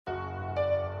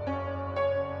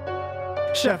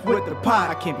Chef with the pot,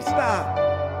 I can't be stopped.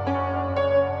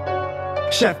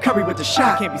 Chef Curry with the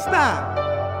shot, can't be stopped.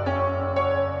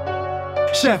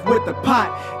 Chef with the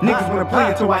pot, niggas wanna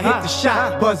play until I hit the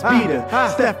shot. Buzz beater,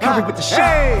 Steph Curry with the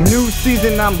shot. New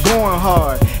season, I'm going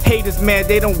hard. Haters mad,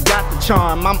 they don't got the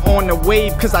charm. I'm on the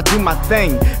wave cause I do my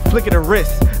thing. Flick of the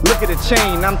wrist, look at the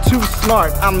chain. I'm too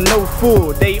smart, I'm no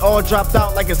fool. They all dropped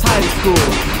out like it's high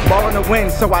school. Ball in the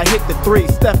wind, so I hit the three.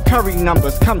 Steph Curry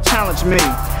numbers, come challenge me.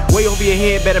 Way over your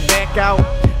head, better back out.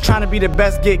 Trying to be the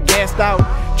best, get gassed out.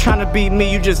 Trying to beat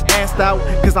me, you just assed out.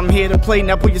 Cause I'm here to play,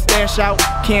 now pull your stash out.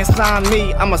 Can't sign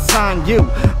me, I'ma sign you.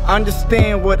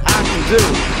 Understand what I can do.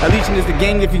 Elysian is the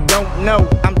game if you don't know.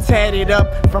 I'm tatted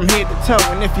up from head to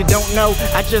toe. And if you don't know,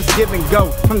 I just give and go.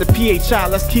 From the PHI,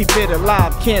 let's keep it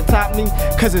alive. Can't top me,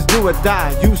 cause it's do or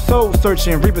die. You soul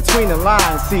searching, read between the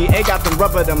lines. See, A got them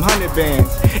rubber, them 100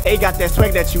 bands. A got that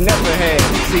swag that you never had.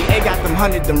 See, A got them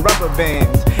 100, them rubber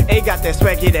bands. A got that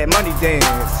swag, get that money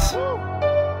dance.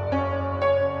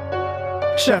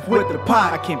 Chef with the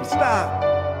pot, I can't be stopped.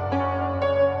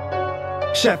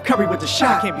 Chef Curry with the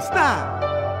shot, can't be stopped.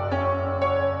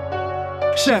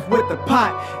 Chef with the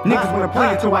pot, niggas wanna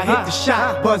play until I hit the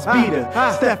shot. Buzz beater,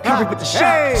 Steph Curry with the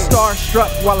shot.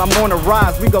 Starstruck while I'm on a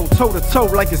rise, we go toe to toe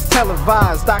like it's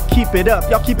televised. I keep it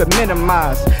up, y'all keep it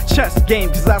minimized. Chess game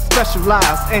cause I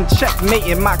specialize in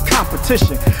checkmating my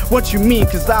competition. What you mean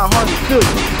cause I hardly feel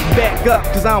you. Back up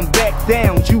cause I don't back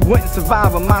down. You wouldn't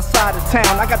survive on my side of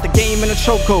town. I got the game in a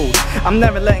chokehold, I'm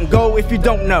never letting go if you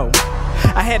don't know.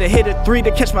 I had to hit a 3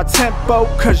 to catch my tempo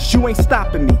cause you ain't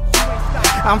stopping me.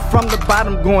 I'm from the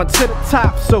bottom going to the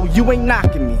top, so you ain't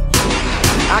knocking me.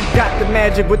 I got the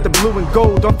magic with the blue and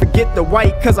gold, don't forget the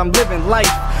white cause I'm living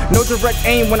life. No direct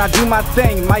aim when I do my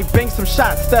thing, might bank some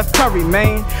shots, Steph Curry,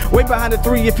 man. Way behind the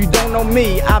 3 if you don't know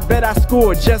me, I bet I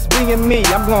scored just being me.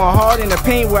 I'm going hard in the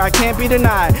paint where I can't be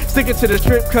denied. Sticking to the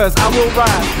script cause I will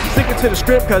ride. Sticking to the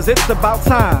script cause it's about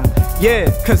time. Yeah,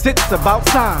 cause it's about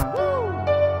time.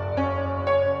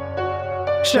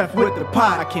 Chef with the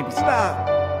pot, I can't be stopped.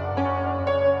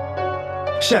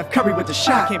 Chef Curry with the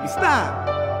shot, can't be stopped.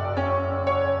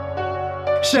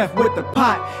 Chef with the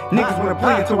pot, niggas wanna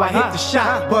play until I hit the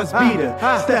shot. Buzz beater,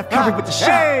 Steph Curry with the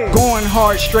shot. Going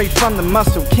hard straight from the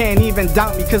muscle, can't even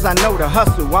doubt me cause I know the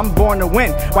hustle. I'm born to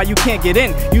win, why you can't get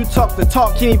in? You talk the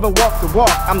talk, can't even walk the walk.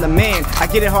 I'm the man, I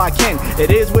get it how I can. It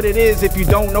is what it is if you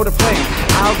don't know the plan.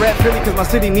 I'll rap Philly cause my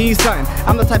city needs something.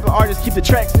 I'm the type of artist, keep the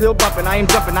track still bumping. I am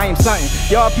jumping, I am something.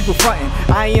 Y'all people frontin',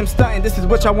 I am stunting. This is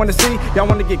what y'all wanna see. Y'all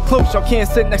wanna get close, y'all can't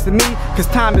sit next to me. Cause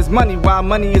time is money, while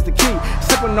money is the key.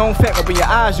 Sippin' on fat, open your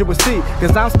eyes, you will see.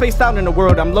 Cause I'm spaced out in the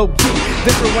world, I'm low key.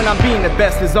 Different when I'm being the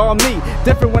best, it's all me.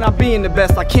 Different when I'm being the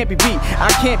best, I can't be beat.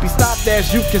 I can't be stopped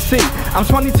as you can see. I'm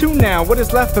 22 now, what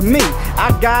is left for me?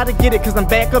 I gotta get it cause I'm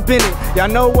back up in it. Y'all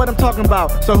know what I'm talking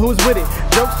about, so who's with it?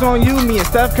 Joke's on you, me and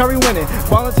Steph Curry winning.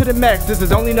 Ballin' to the max, this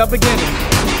is only the beginning.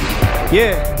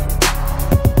 Yeah,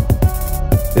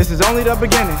 this is only the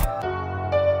beginning.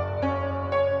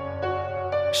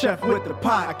 Chef with the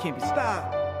pot, I can't be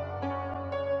stopped.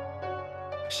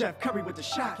 Chef Curry with the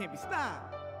shot, can't be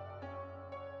stopped.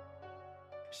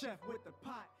 Chef with the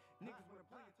pot, niggas wanna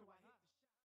play until I hit.